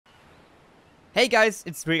Hey guys,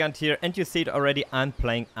 it's Brigand here, and you see it already, I'm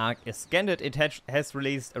playing Ark Ascended. It has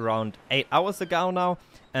released around 8 hours ago now,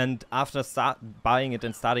 and after buying it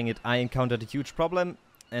and starting it, I encountered a huge problem,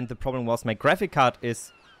 and the problem was my graphic card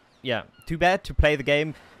is, too bad to play the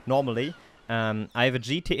game normally. I have a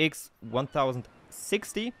GTX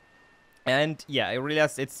 1060, and I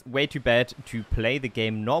realized it's way too bad to play the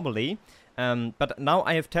game normally. But now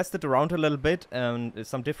I have tested around a little bit,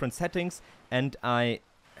 some different settings, and I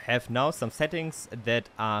have now some settings that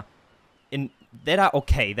are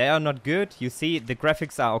okay. They are not good. You see, the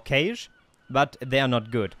graphics are okayish, but they are not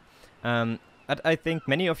good. But I think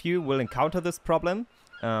many of you will encounter this problem.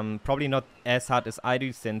 Probably not as hard as I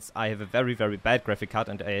do, since I have a very, very bad graphic card,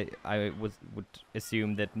 and I would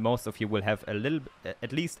assume that most of you will have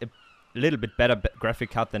at least a little bit better graphic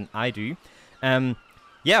card than I do.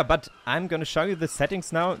 But I'm gonna show you the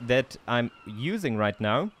settings now that I'm using right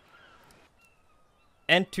now.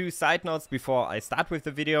 And two side notes before I start with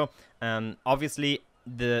the video. Obviously,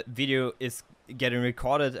 the video is getting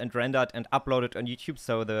recorded and rendered and uploaded on YouTube,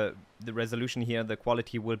 so the resolution here, the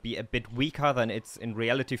quality will be a bit weaker than it's in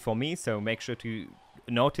reality for me, so make sure to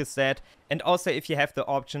notice that. And also, if you have the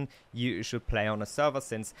option, you should play on a server,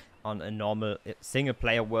 since on a normal single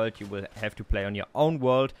player world you will have to play on your own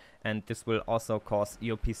world, and this will also cause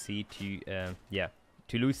your PC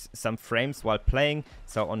to lose some frames while playing.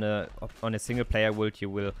 So on a single player world you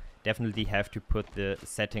will definitely have to put the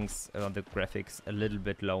settings on the graphics a little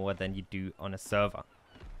bit lower than you do on a server.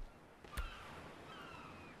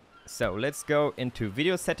 So let's go into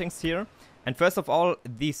video settings here. And first of all,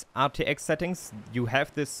 these RTX settings, you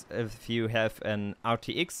have this if you have an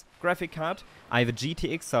RTX graphic card. I have a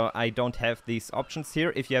GTX, so I don't have these options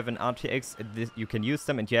here. If you have an RTX, you can use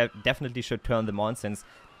them, and you definitely should turn them on, since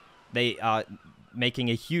they are making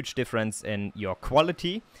a huge difference in your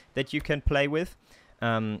quality that you can play with.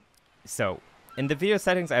 So in the video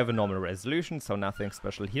settings, I have a normal resolution, so nothing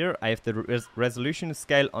special here. I have the resolution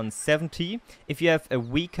scale on 70. If you have a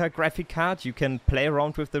weaker graphic card, you can play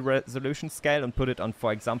around with the resolution scale and put it on,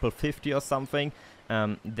 for example, 50 or something.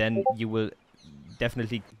 Then you will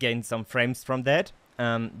definitely gain some frames from that.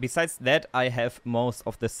 Besides that, I have most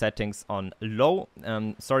of the settings on low.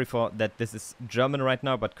 Sorry for that, this is German right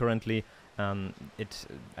now, but currently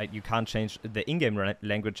you can't change the in-game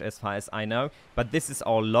language as far as I know. But this is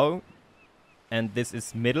all low, and this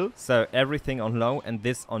is middle, so everything on low and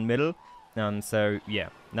this on middle.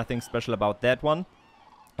 Nothing special about that one.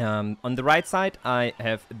 On the right side, I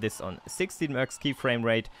have this on 16 max keyframe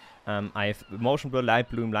rate. I have motion blur, light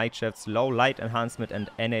bloom, light shafts, low light enhancement, and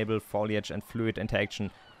enable foliage and fluid interaction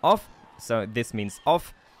off. So this means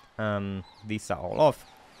off. These are all off.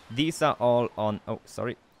 These are all on.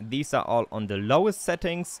 These are all on the lowest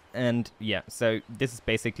settings, and so this is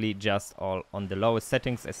basically just all on the lowest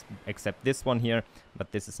settings, except this one here,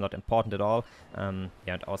 but this is not important at all. And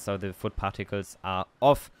also the foot particles are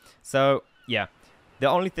off. So the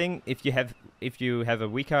only thing, if you have a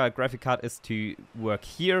weaker graphic card, is to work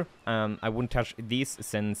here. I wouldn't touch these,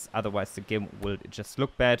 since otherwise the game will just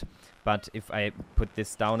look bad. But if I put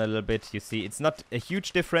this down a little bit, you see it's not a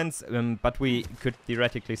huge difference, but we could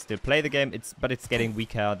theoretically still play the game. But it's getting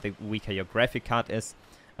weaker the weaker your graphic card is.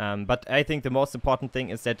 But I think the most important thing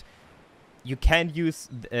is that you can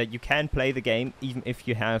play the game even if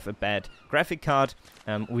you have a bad graphic card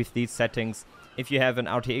with these settings. If you have an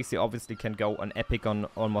RTX, you obviously can go on Epic on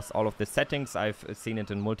almost all of the settings. I've seen it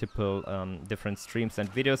in multiple different streams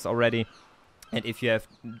and videos already. And if you have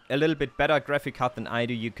a little bit better graphic card than I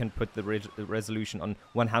do, you can put the resolution on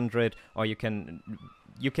 100, or you can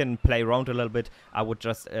play around a little bit. I would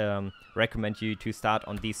just recommend you to start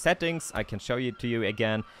on these settings. I can show it to you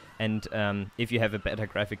again. And if you have a better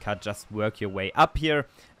graphic card, just work your way up here,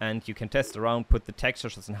 and you can test around, put the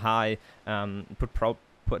textures on high, put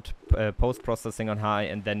post-processing on high,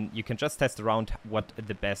 and then you can just test around what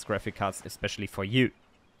the best graphic cards, especially for you.